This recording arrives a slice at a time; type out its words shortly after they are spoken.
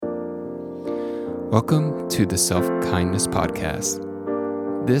Welcome to the Self-Kindness Podcast.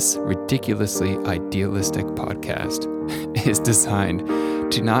 This ridiculously idealistic podcast is designed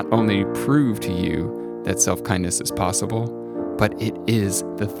to not only prove to you that self-kindness is possible, but it is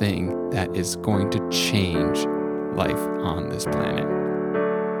the thing that is going to change life on this planet.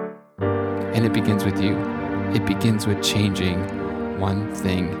 And it begins with you. It begins with changing one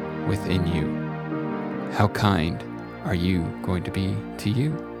thing within you. How kind are you going to be to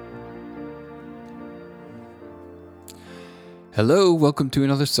you? Hello, welcome to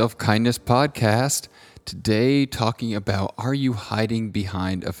another Self-Kindness Podcast. Today, talking about, are you hiding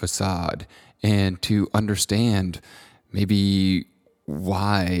behind a facade? And to understand maybe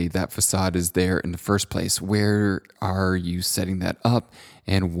why that facade is there in the first place. Where are you setting that up?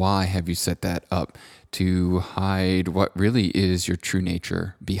 And why have you set that up? To hide what really is your true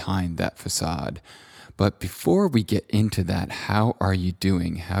nature behind that facade. But before we get into that, how are you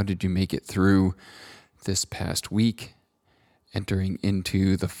doing? How did you make it through this past week? Entering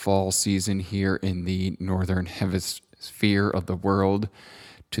into the fall season here in the northern hemisphere of the world.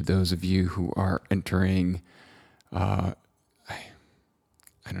 To those of you who are entering, I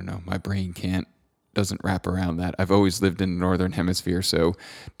don't know, my brain doesn't wrap around that. I've always lived in the northern hemisphere, so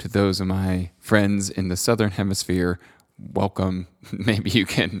to those of my friends in the southern hemisphere, welcome. Maybe you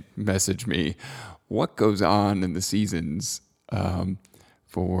can message me what goes on in the seasons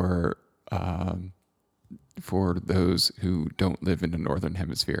for those who don't live in the northern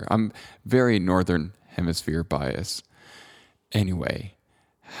hemisphere. I'm very northern hemisphere biased. Anyway,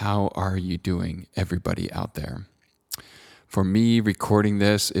 how are you doing, everybody out there? For me, recording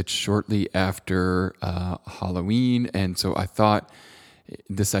this, it's shortly after Halloween, and so I thought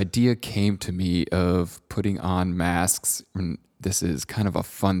this idea came to me of putting on masks. And this is kind of a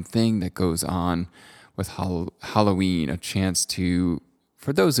fun thing that goes on with Halloween, a chance to,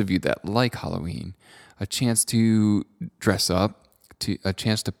 for those of you that like Halloween, a chance to dress up, a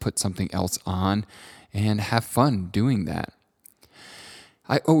chance to put something else on and have fun doing that.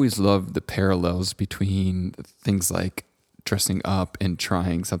 I always love the parallels between things like dressing up and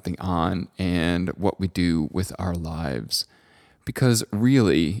trying something on and what we do with our lives. Because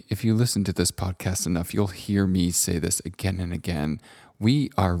really, if you listen to this podcast enough, you'll hear me say this again and again. We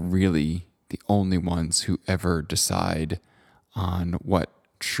are really the only ones who ever decide on what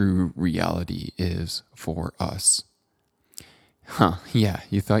true reality is for us. Yeah,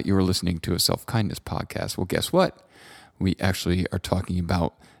 you thought you were listening to a self-kindness podcast. Well, guess what? We actually are talking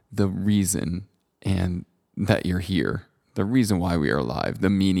about the reason and that you're here, the reason why we are alive, the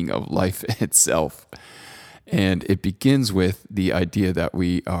meaning of life itself. And it begins with the idea that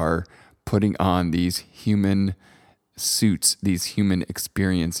we are putting on these human suits, these human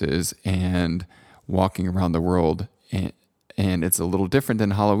experiences, and walking around the world. And it's a little different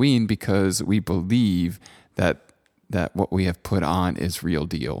than Halloween because we believe that what we have put on is real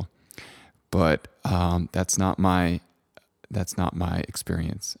deal. But that's not my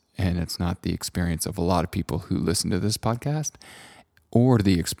experience. And it's not the experience of a lot of people who listen to this podcast, or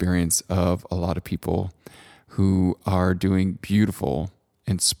the experience of a lot of people who are doing beautiful,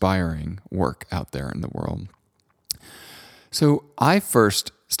 inspiring work out there in the world. So I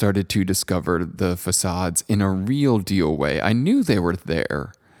first started to discover the facades in a real deal way. I knew they were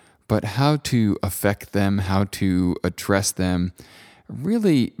there, but how to affect them, how to address them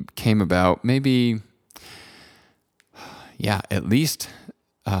really came about maybe, at least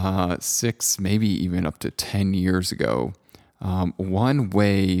 6, maybe even up to 10 years ago. One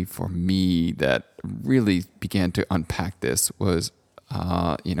way for me that really began to unpack this was,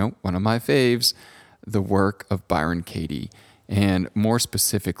 one of my faves, the work of Byron Katie. And more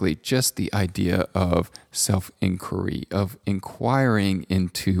specifically, just the idea of self-inquiry, of inquiring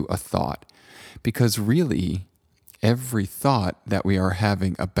into a thought. Because really, every thought that we are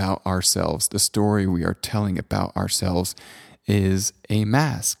having about ourselves, the story we are telling about ourselves, is a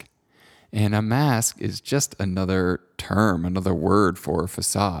mask. And a mask is just another term, another word for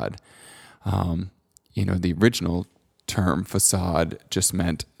facade. The original term facade just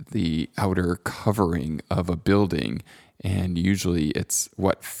meant the outer covering of a building. And usually it's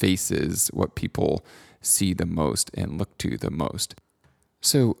what faces what people see the most and look to the most.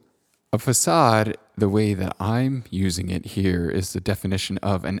 So a facade, the way that I'm using it here, is the definition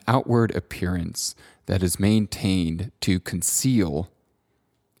of an outward appearance that is maintained to conceal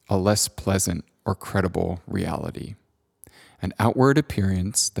a less pleasant or credible reality. An outward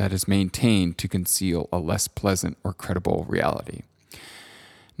appearance that is maintained to conceal a less pleasant or credible reality.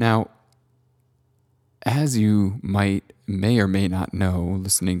 Now, as you may or may not know,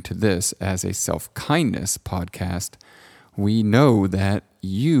 listening to this as a self-kindness podcast, we know that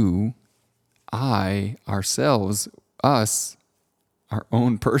you ourselves, us, our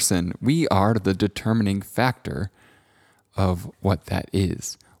own person, we are the determining factor of what that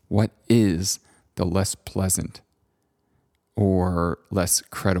is. What is the less pleasant or less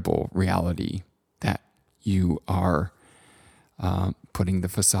credible reality that you are putting the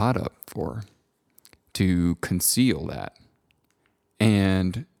facade up for, to conceal that?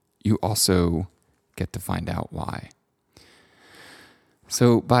 And you also get to find out why.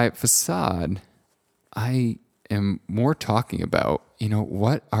 So by facade, I am more talking about,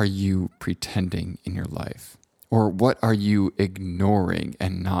 what are you pretending in your life? Or what are you ignoring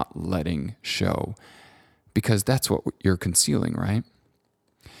and not letting show? Because that's what you're concealing, right?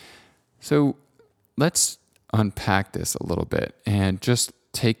 So let's unpack this a little bit and just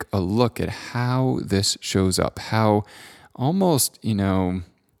take a look at how this shows up, how almost,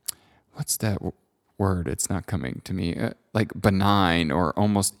 what's that word? It's not coming to me. Like benign or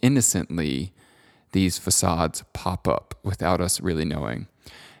almost innocently, these facades pop up without us really knowing.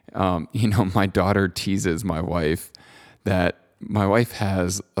 My daughter teases my wife that my wife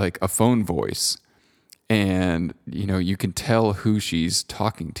has like a phone voice, and, you can tell who she's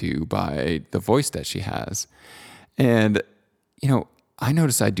talking to by the voice that she has. And, I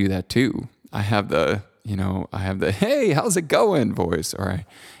notice I do that too. I have the, hey, how's it going voice, or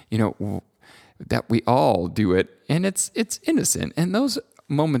that we all do it, and it's innocent, and those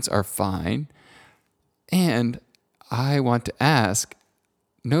moments are fine. And I want to ask,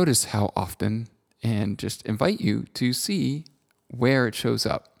 notice how often, and just invite you to see where it shows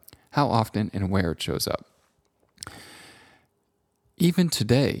up, how often and where it shows up. Even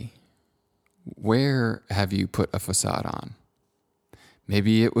today, where have you put a facade on?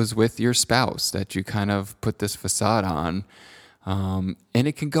 Maybe it was with your spouse that you kind of put this facade on, and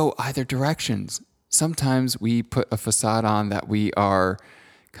it can go either directions. Sometimes we put a facade on that we are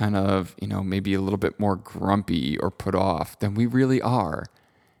kind of, maybe a little bit more grumpy or put off than we really are.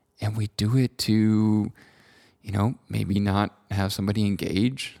 And we do it to, maybe not have somebody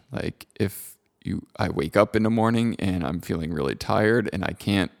engage. Like if I wake up in the morning and I'm feeling really tired and I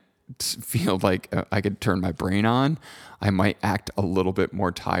can't feel like I could turn my brain on, I might act a little bit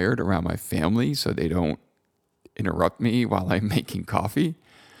more tired around my family so they don't interrupt me while I'm making coffee.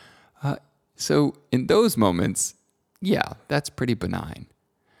 So in those moments, yeah, that's pretty benign.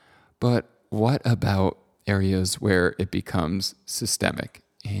 But what about areas where it becomes systemic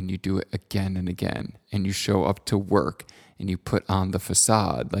and you do it again and again, and you show up to work and you put on the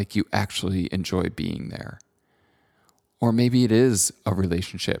facade like you actually enjoy being there? Or maybe it is a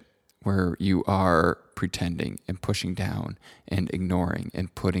relationship where you are pretending and pushing down and ignoring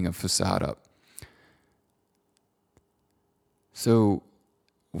and putting a facade up. So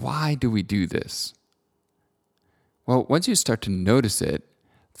why do we do this? Well, once you start to notice it,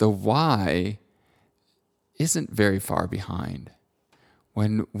 the why isn't very far behind.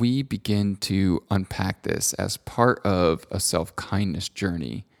 When we begin to unpack this as part of a self-kindness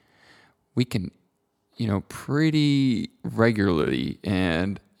journey, we can, pretty regularly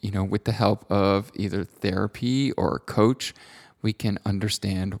and, with the help of either therapy or a coach, we can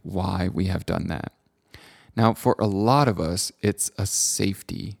understand why we have done that. Now, for a lot of us, it's a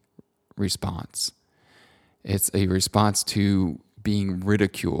safety response. It's a response to being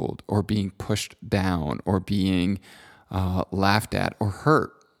ridiculed or being pushed down or being laughed at or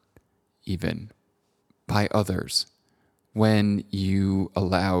hurt even by others when you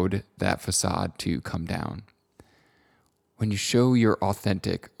allowed that facade to come down. When you show your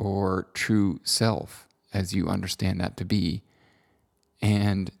authentic or true self as you understand that to be,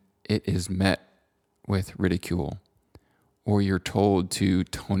 and it is met with ridicule, or you're told to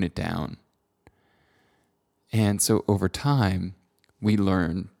tone it down. And so over time, we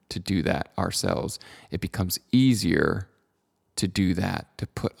learn to do that ourselves. It becomes easier to do that, to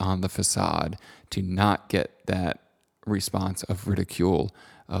put on the facade, to not get that response of ridicule,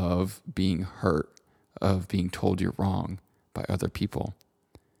 of being hurt, of being told you're wrong by other people.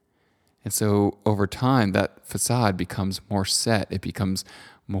 And so over time, that facade becomes more set. It becomes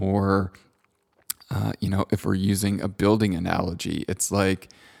more, if we're using a building analogy, it's like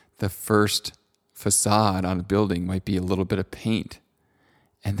the first facade on a building might be a little bit of paint.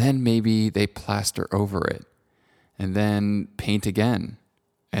 And then maybe they plaster over it, and then paint again,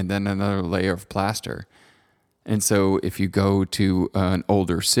 and then another layer of plaster. And so if you go to an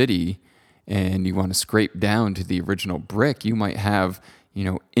older city and you want to scrape down to the original brick, you might have,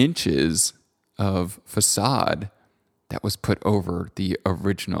 inches of facade that was put over the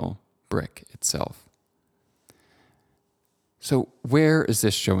original brick itself. So where is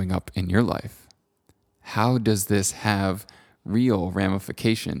this showing up in your life? How does this have real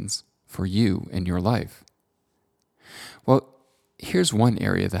ramifications for you in your life? Well, here's one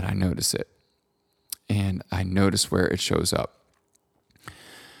area that I notice it, and I notice where it shows up.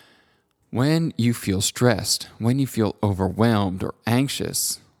 When you feel stressed, when you feel overwhelmed or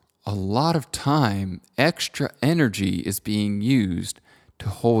anxious, a lot of time, extra energy is being used to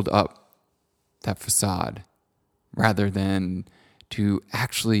hold up that facade rather than to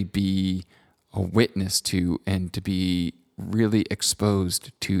actually be a witness to and to be really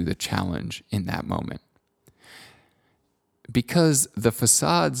exposed to the challenge in that moment. Because the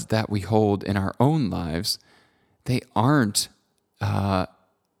facades that we hold in our own lives, they aren't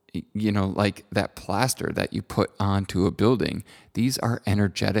like that plaster that you put onto a building. These are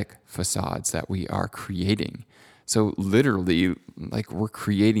energetic facades that we are creating. So literally, like we're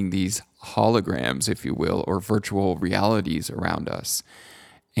creating these holograms, if you will, or virtual realities around us.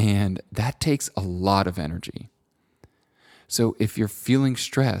 And that takes a lot of energy. So if you're feeling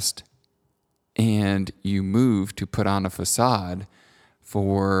stressed and you move to put on a facade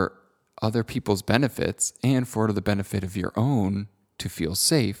for other people's benefits and for the benefit of your own to feel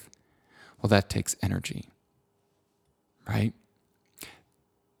safe, well, that takes energy, right?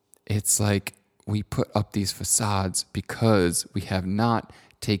 It's like we put up these facades because we have not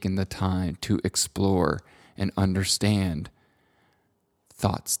taken the time to explore and understand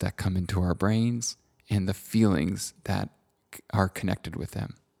thoughts that come into our brains and the feelings that are connected with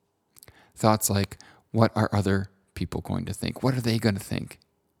them. Thoughts like, what are other people going to think? What are they going to think?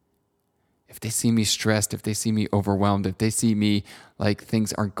 If they see me stressed, if they see me overwhelmed, if they see me like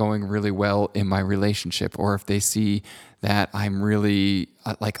things aren't going really well in my relationship, or if they see that I'm really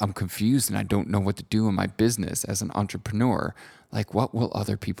I'm confused and I don't know what to do in my business as an entrepreneur, like what will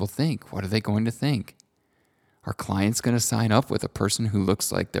other people think? What are they going to think? Are clients going to sign up with a person who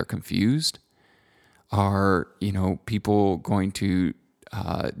looks like they're confused? Are, people going to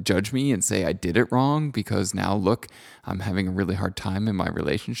judge me and say I did it wrong because now look, I'm having a really hard time in my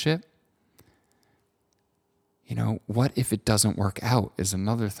relationship? What if it doesn't work out is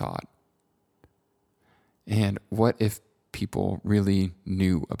another thought. And what if people really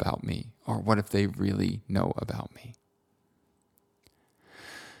knew about me? Or what if they really know about me?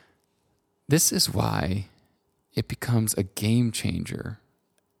 This is why it becomes a game changer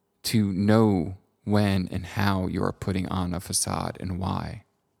to know when and how you are putting on a facade and why.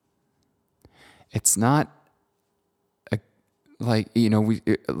 It's not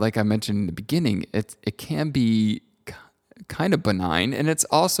like I mentioned in the beginning, it can be kind of benign, and it's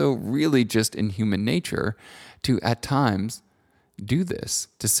also really just in human nature to at times do this,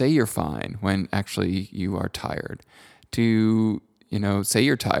 to say you're fine when actually you are tired, to say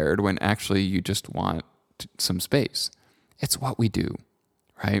you're tired when actually you just want some space. It's what we do,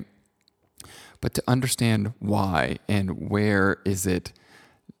 right? But to understand why and where is it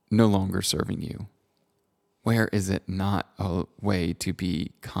no longer serving you? Where is it not a way to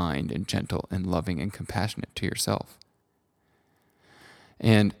be kind and gentle and loving and compassionate to yourself?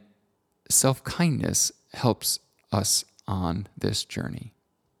 And self-kindness helps us on this journey.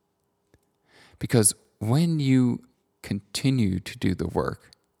 Because when you continue to do the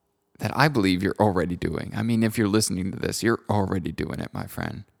work that I believe you're already doing, I mean, if you're listening to this, you're already doing it, my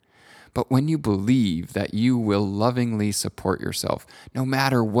friend. But when you believe that you will lovingly support yourself, no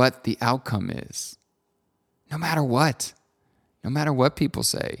matter what the outcome is, no matter what people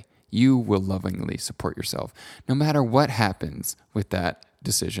say, you will lovingly support yourself. No matter what happens with that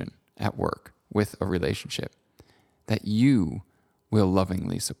decision at work, with a relationship, that you will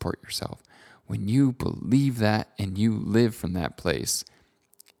lovingly support yourself. When you believe that and you live from that place,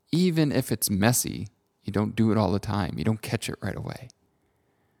 even if it's messy, you don't do it all the time, you don't catch it right away.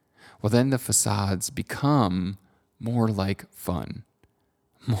 Well, then the facades become more like fun,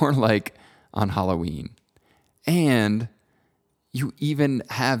 more like on Halloween. And you even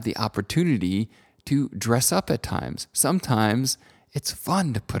have the opportunity to dress up at times. Sometimes it's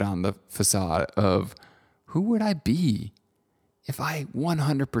fun to put on the facade of who would I be if I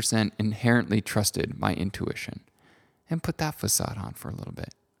 100% inherently trusted my intuition, and put that facade on for a little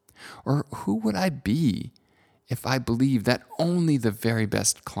bit. Or who would I be if I believed that only the very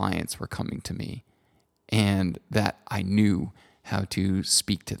best clients were coming to me and that I knew how to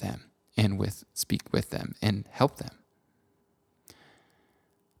speak to them and speak with them and help them.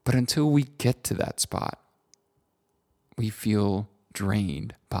 But until we get to that spot, we feel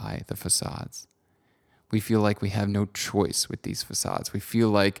drained by the facades. We feel like we have no choice with these facades. We feel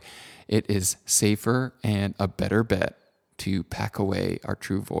like it is safer and a better bet to pack away our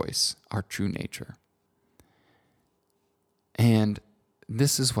true voice, our true nature. And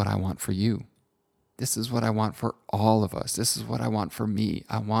this is what I want for you. This is what I want for all of us. This is what I want for me.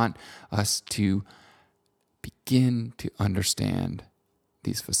 I want us to begin to understand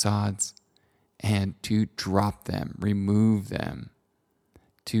these facades and to drop them, remove them,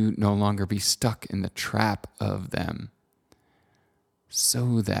 to no longer be stuck in the trap of them,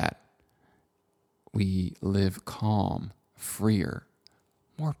 so that we live calm, freer,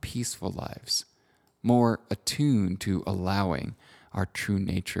 more peaceful lives, more attuned to allowing our true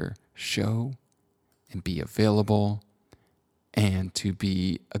nature show and be available, and to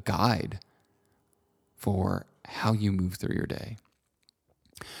be a guide for how you move through your day.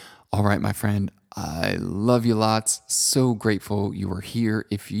 All right, my friend, I love you lots. So grateful you are here.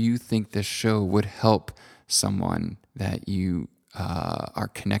 If you think this show would help someone that you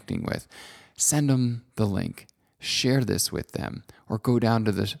are connecting with, send them the link, share this with them, or go down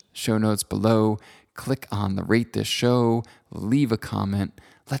to the show notes below, click on the rate this show, leave a comment.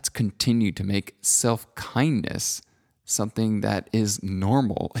 Let's continue to make self-kindness something that is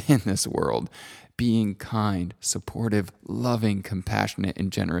normal in this world. Being kind, supportive, loving, compassionate, and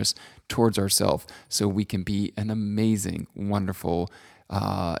generous towards ourselves, so we can be an amazing, wonderful,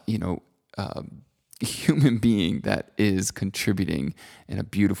 human being that is contributing in a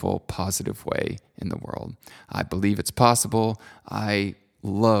beautiful, positive way in the world. I believe it's possible. I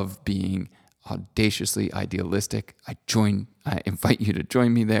love being audaciously idealistic. I invite you to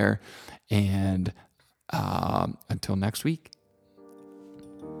join me there. And until next week.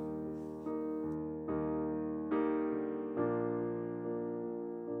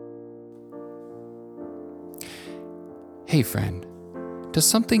 Hey friend, does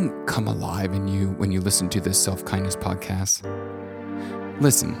something come alive in you when you listen to this Self-Kindness podcast?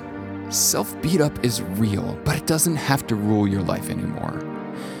 Listen, self-beat-up is real, but it doesn't have to rule your life anymore.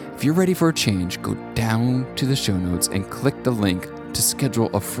 If you're ready for a change, go down to the show notes and click the link to schedule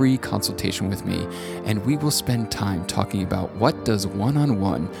a free consultation with me, and we will spend time talking about what does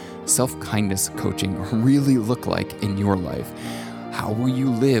one-on-one self-kindness coaching really look like in your life. How will you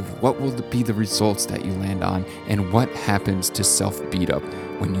live? What will be the results that you land on? And what happens to self-beat-up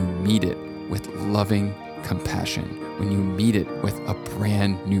when you meet it with loving compassion, when you meet it with a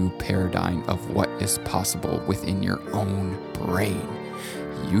brand new paradigm of what is possible within your own brain?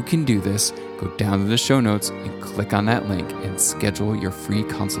 You can do this. Go down to the show notes and click on that link and schedule your free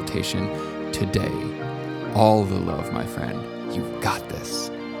consultation today. All the love, my friend. You've got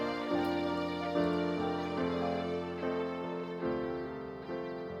this.